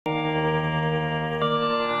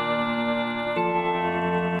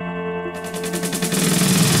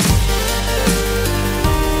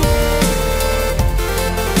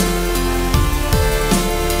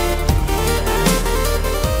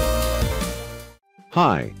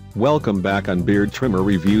Hi, welcome back on Beard Trimmer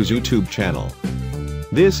Reviews YouTube channel.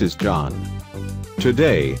 This is John.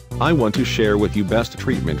 Today, I want to share with you best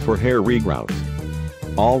treatment for hair regrowth.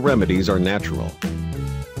 All remedies are natural.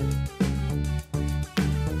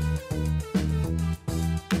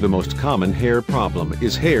 The most common hair problem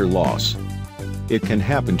is hair loss. It can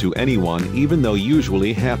happen to anyone, even though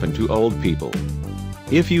usually happen to old people.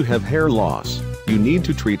 If you have hair loss, you need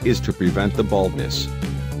to treat is to prevent the baldness.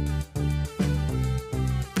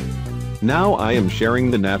 Now I am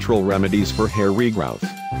sharing the natural remedies for hair regrowth.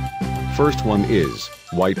 First one is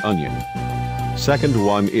white onion. Second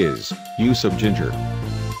one is use of ginger.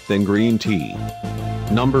 Then green tea.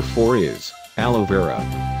 Number 4 is aloe vera.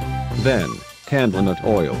 Then candlenut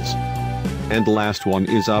oils. And last one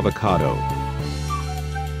is avocado.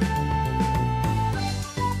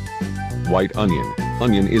 White onion.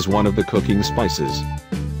 Onion is one of the cooking spices.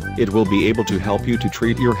 It will be able to help you to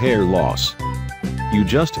treat your hair loss. You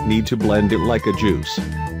just need to blend it like a juice.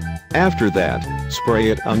 After that, spray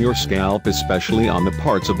it on your scalp, especially on the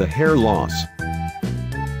parts of the hair loss.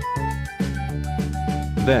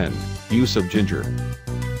 Then, use of ginger.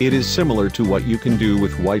 It is similar to what you can do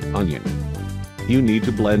with white onion. You need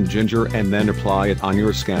to blend ginger and then apply it on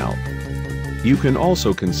your scalp. You can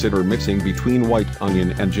also consider mixing between white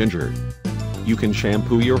onion and ginger. You can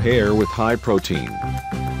shampoo your hair with high protein.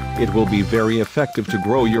 It will be very effective to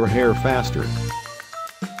grow your hair faster.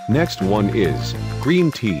 Next one is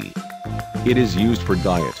green tea. It is used for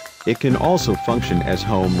diet. It can also function as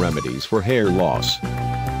home remedies for hair loss.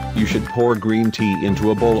 You should pour green tea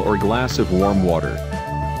into a bowl or glass of warm water.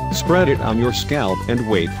 Spread it on your scalp and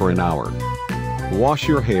wait for an hour. Wash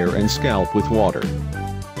your hair and scalp with water.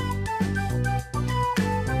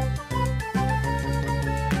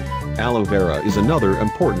 Aloe vera is another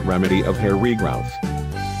important remedy of hair regrowth.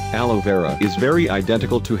 Aloe vera is very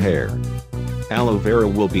identical to hair. Aloe vera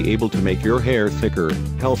will be able to make your hair thicker,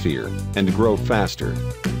 healthier, and grow faster.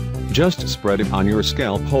 Just spread it on your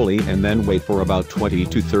scalp wholly and then wait for about 20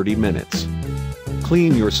 to 30 minutes.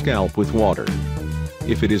 Clean your scalp with water.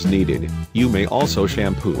 If it is needed, you may also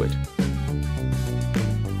shampoo it.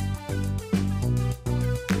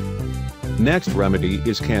 Next remedy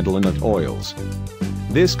is candlenut oils.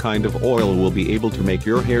 This kind of oil will be able to make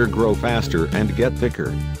your hair grow faster and get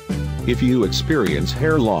thicker. If you experience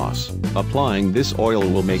hair loss, applying this oil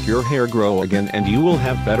will make your hair grow again and you will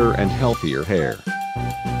have better and healthier hair.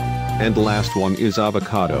 And last one is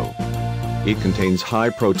avocado. It contains high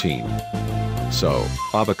protein. So,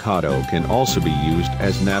 avocado can also be used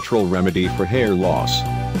as natural remedy for hair loss.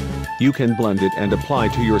 You can blend it and apply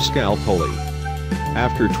to your scalp wholly.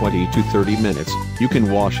 After 20 to 30 minutes, you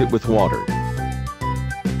can wash it with water.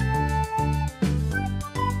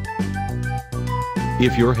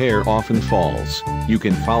 If your hair often falls, you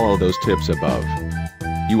can follow those tips above.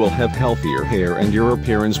 You will have healthier hair and your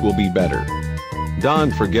appearance will be better. Don't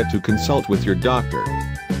forget to consult with your doctor.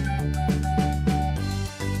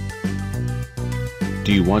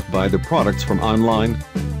 Do you want to buy the products from online?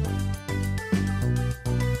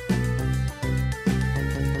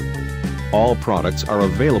 All products are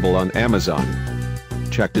available on Amazon.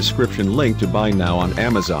 Check description link to buy now on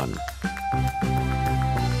Amazon.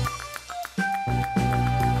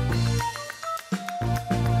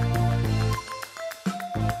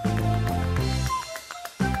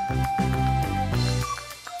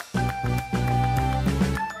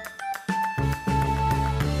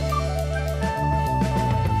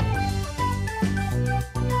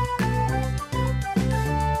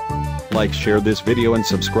 Like, share this video and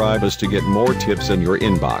subscribe us to get more tips in your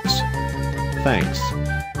inbox. Thanks.